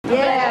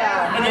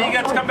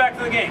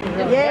to the game?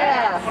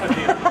 Yeah.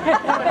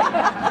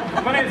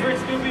 My name is Rich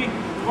Dubee,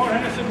 Mark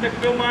Henderson, Nick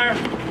Billmeyer.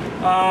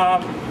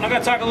 I'm going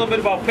to talk a little bit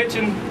about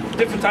pitching,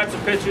 different types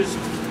of pitches,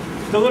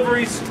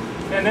 deliveries,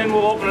 and then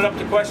we'll open it up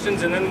to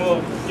questions, and then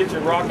we'll get you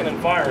rocking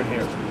and firing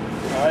here.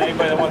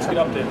 Anybody that wants to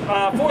get up there.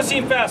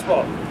 Four-seam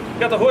fastball.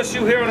 Got the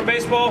horseshoe here on a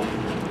baseball.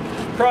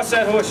 Cross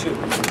that horseshoe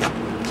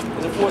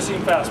is a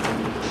four-seam fastball.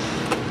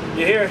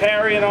 You hear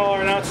Harry and all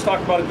our announcers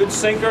talk about a good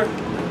sinker.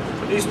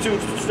 These two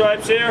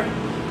stripes here,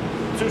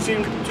 two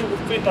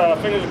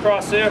fingers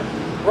across there.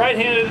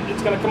 Right-handed,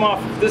 it's going to come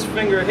off this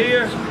finger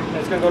here, and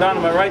it's going to go down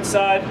to my right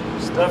side.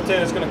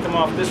 Left-handed, it's going to come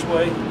off this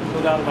way,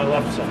 go down to my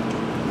left side.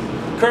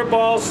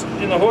 Curveballs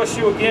in the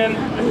horseshoe again,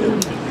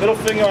 middle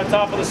finger on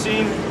top of the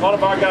seam. A lot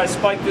of our guys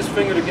spike this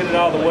finger to get it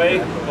out of the way.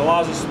 It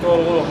allows us to throw it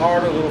a little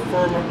harder, a little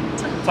firmer,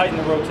 tighten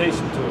the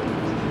rotation to it.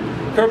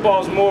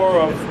 Curveball is more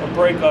of a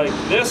break like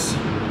this.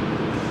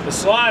 The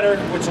slider,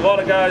 which a lot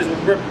of guys will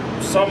grip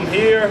some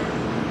here,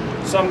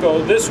 some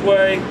go this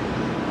way,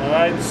 all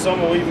right,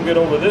 some will even get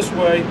over this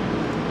way.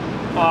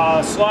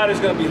 Slider is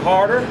going to be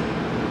harder,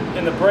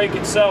 and the break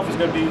itself is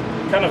going to be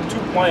kind of two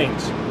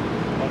planes.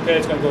 Okay,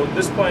 it's going to go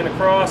this plane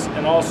across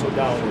and also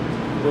downward.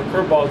 Where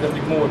curveball is going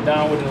to be more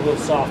downward and a little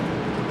softer,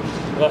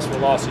 less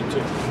velocity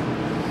too.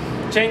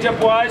 Change up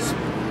wise,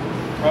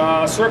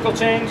 circle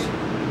change,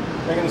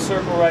 making the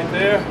circle right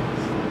there.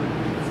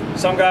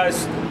 Some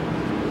guys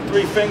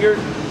 3-fingered,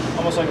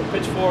 almost like a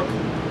pitchfork.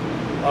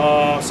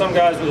 Some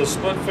guys with a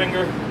split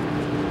finger,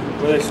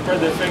 where they spread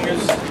their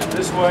fingers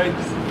this way.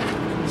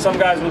 Some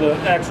guys with an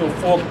actual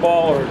fork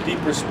ball or a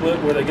deeper split,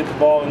 where they get the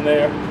ball in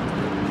there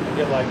and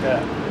get like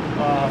that.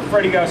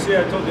 Freddie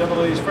Garcia, I told the other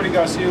ladies, Freddie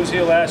Garcia was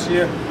here last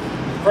year.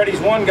 Freddie's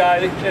one guy,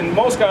 and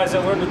most guys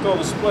that learn to throw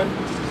the split,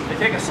 they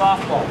take a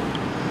softball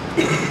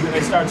and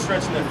they start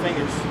stretching their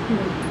fingers.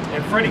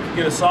 And Freddie could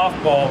get a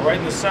softball right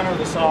in the center of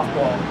the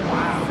softball.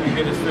 Wow. He could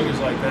get his fingers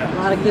like that. A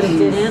lot of good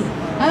did in.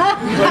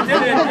 But it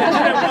did it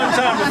one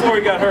time before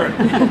he got hurt.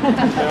 You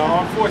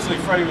know, unfortunately,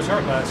 Freddie was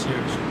hurt last year.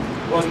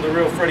 It wasn't the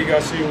real Freddie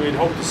Garcia we'd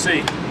hoped to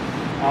see.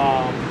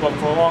 But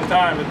for a long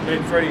time, it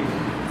made Freddie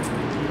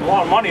a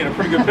lot of money and a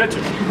pretty good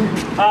pitcher.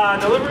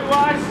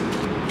 Delivery-wise,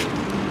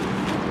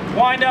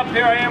 wind up,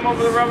 here I am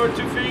over the rubber,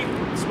 2 feet,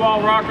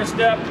 small rocker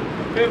step,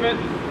 pivot,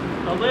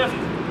 a lift,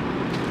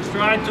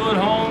 stride to it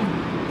home,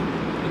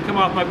 and come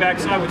off my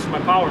backside, which is my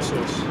power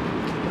source.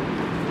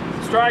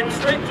 Stride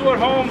straight to it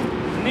home,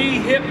 knee,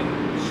 hip,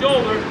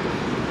 shoulder,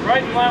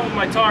 right in line with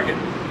my target.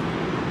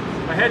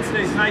 My head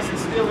stays nice and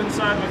still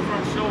inside my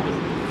front shoulder,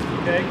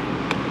 okay?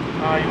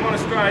 You want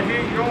to stride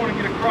here, you don't want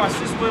to get across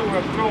this way where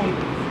I'm throwing.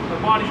 My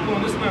body's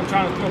going this way, I'm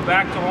trying to throw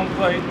back to home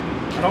plate.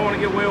 I don't want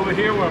to get way over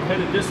here where I'm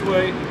headed this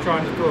way, I'm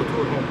trying to throw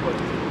toward home plate.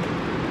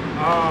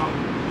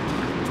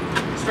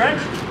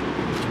 Stretch.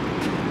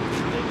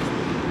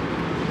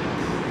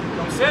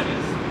 Don't sit.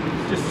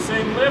 Just the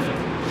same lift,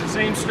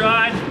 same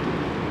stride,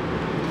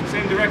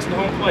 same direction to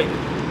home plate.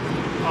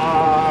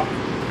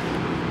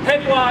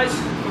 Head-wise,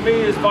 for me,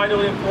 is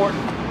vitally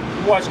important.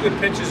 You watch good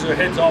pitches, their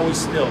head's always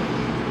still.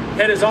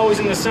 Head is always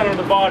in the center of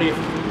the body.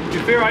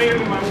 If here I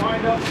am in my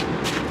wind-up,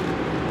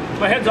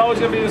 my head's always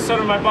going to be in the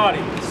center of my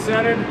body.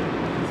 Centered,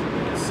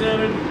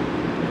 centered,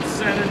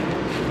 centered,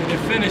 and you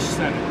finish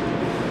centered.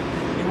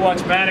 You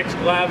watch Maddox,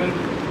 Glavine,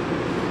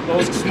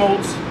 those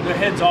Smoltz, their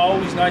head's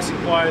always nice and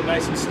quiet,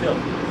 nice and still.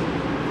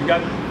 You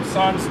got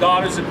sons,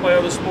 daughters that play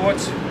other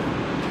sports,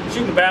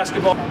 shooting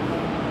basketball.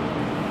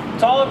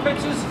 Taller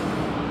pitches,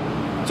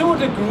 to a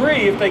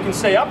degree if they can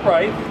stay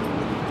upright,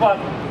 but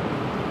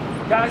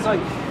guys that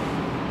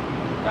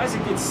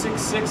get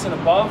 6'6" and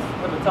above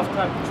have a tough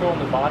time controlling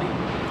the body.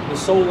 They're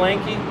so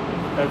lanky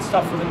that it's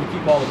tough for them to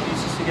keep all the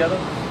pieces together.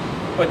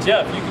 But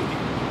yeah, if you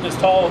can be as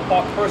tall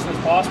a person as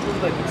possible,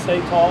 they can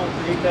stay tall and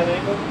create that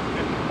angle.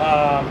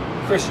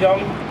 Chris Young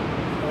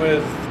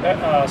with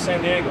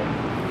San Diego,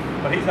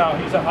 but he's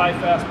a high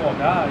fastball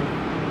guy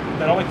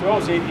that only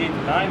throws 88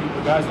 to 90,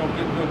 but guys don't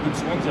get real good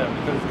swings at it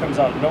because it comes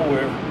out of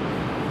nowhere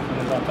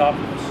and is on top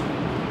of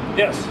us.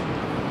 Yes,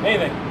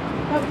 anything?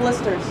 What about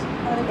blisters?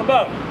 What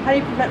about? How do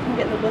you prevent from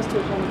getting the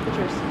blisters on the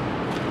pitchers?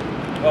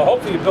 Well,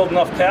 hopefully you build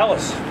enough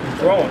callus in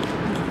throwing.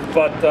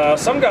 But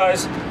some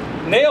guys,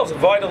 nails are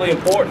vitally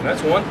important.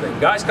 That's one thing.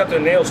 Guys cut their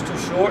nails too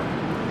short.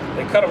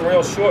 They cut them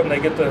real short, and they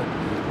get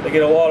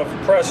a lot of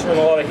pressure and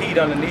a lot of heat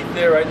underneath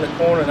there, right in the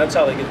corner, and that's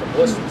how they get the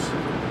blisters.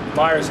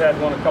 Myers had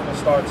one a couple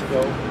starts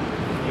ago.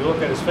 You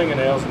look at his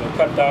fingernails, and they're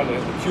cut down to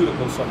the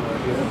cuticle somewhere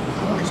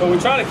here. So we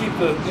try to keep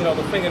the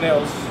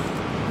fingernails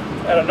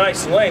at a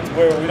nice length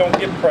where we don't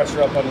get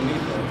pressure up underneath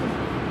them.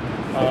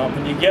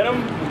 When you get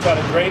them, we try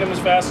to drain them as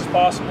fast as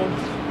possible.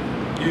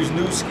 Use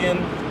new skin.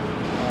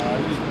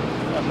 Use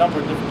a number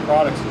of different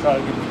products to try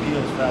to get them to heal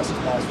as fast as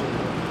possible.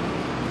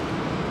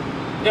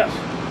 Yes?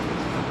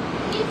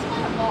 It's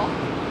not a ball.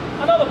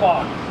 Another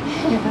ball.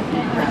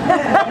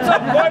 Comes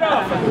up quite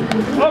often.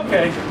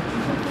 Okay.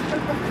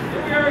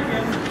 Here we are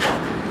again.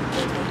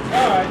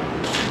 All right.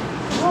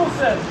 The rule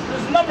says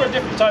there's a number of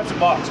different types of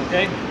balks,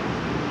 okay?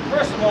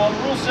 First of all, the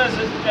rule says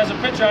that as a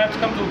pitcher, I have to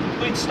come to a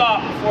complete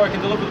stop before I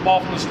can deliver the ball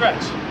from the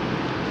stretch.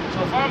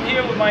 So if I'm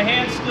here with my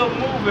hands still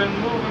moving,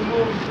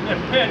 and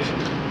pitch,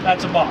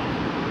 that's a balk.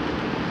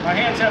 My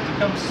hands have to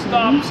come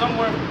stop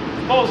somewhere,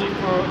 supposedly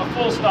for a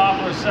full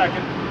stop or a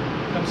second.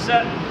 Come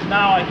set,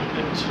 now I can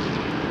pitch.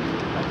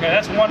 Okay,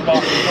 that's one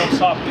balk if you don't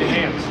stop with your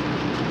hands.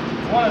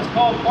 One that's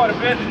called quite a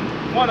bit,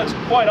 and one that's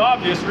quite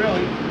obvious,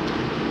 really.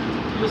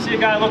 You'll see a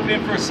guy looking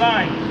in for a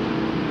sign.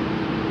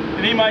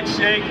 And he might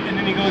shake, and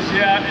then he goes,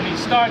 yeah, and he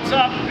starts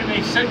up, and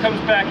he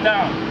comes back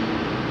down.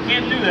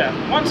 Can't do that.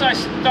 Once I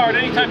start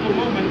any type of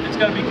movement, it's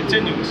got to be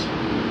continuous.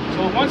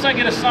 So once I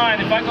get a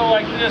sign, if I go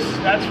like this,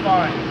 that's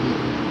fine.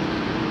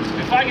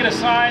 If I get a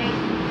sign,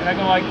 and I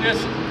go like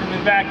this, and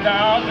then back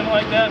down, and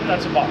like that,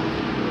 that's a balk.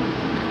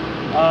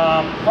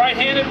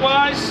 Right-handed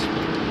wise,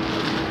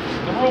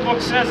 the rule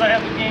book says I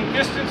have to gain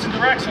distance and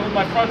direction with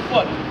my front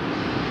foot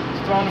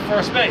to throw into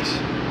first base.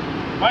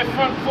 My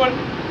front foot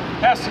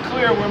has to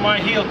clear where my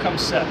heel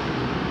comes set.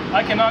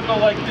 I cannot go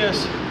like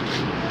this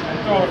and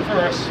throw it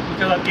first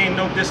because I've gained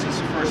no distance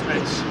to first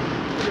base.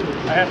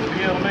 I have to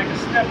be able to make a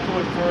step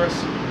toward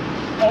first,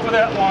 over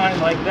that line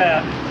like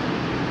that,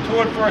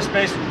 toward first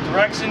base with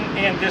direction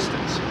and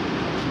distance.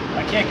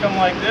 I can't come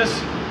like this,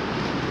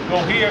 go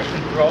here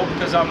and throw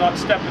because I'm not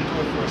stepping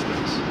toward first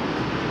base.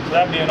 So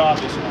that'd be an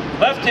obvious one.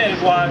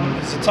 Left-handed one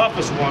is the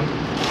toughest one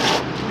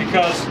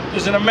because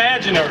there's an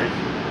imaginary.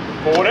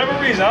 For whatever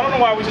reason, I don't know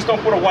why we just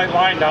don't put a white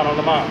line down on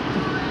the mound.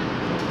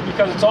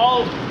 Because it's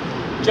all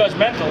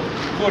judgmental,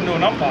 according to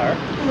an umpire,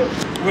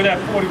 where that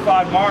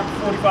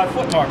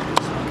 45-foot mark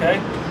is, okay?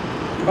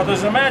 But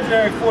there's an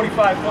imaginary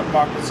 45-foot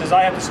mark that says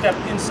I have to step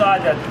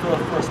inside that to throw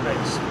to first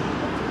base.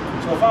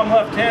 So if I'm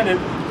left-handed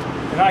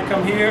and I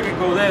come here and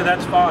go there,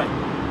 that's fine.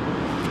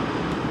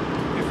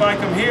 If I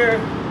come here,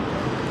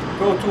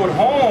 go toward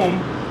home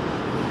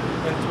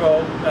and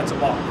throw, that's a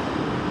balk.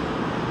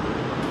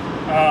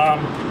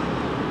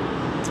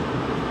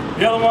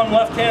 The other one,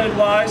 left-handed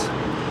wise,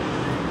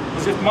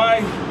 is if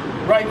my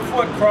right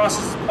foot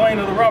crosses the plane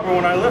of the rubber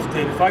when I lift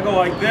it. If I go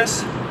like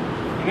this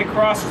and it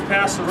crosses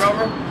past the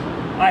rubber,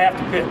 I have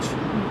to pitch.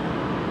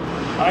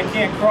 I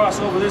can't cross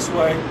over this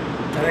way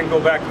and then go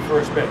back to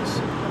first base.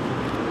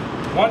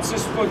 Once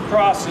this foot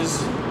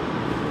crosses,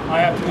 I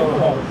have to go to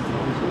home.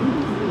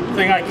 The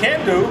thing I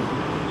can do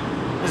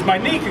is my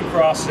knee can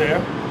cross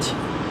there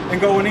and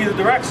go in either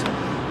direction.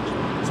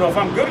 So if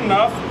I'm good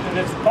enough, and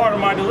it's part of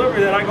my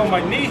delivery that I go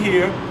my knee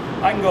here,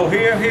 I can go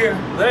here, here,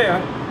 there,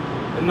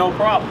 and no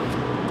problem.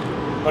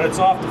 But it's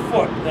off the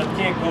foot. That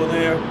can't go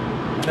there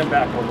and then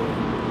back over there.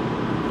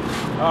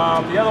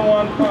 The other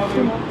one,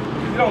 probably,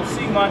 you don't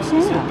see much,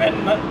 is a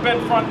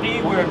bent front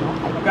knee where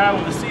a guy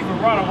will deceive a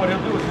runner. What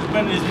he'll do is he'll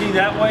bend his knee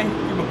that way,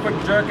 give him a quick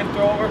jerk and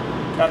throw over.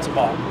 That's a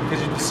balk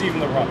because you're deceiving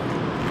the runner.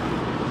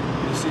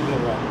 You're deceiving the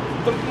runner.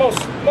 The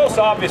most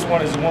obvious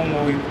one is the one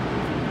where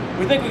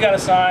we think we got a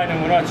sign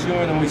and we're not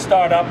sure, and then we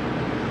start up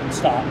and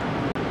stop.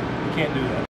 You can't do that.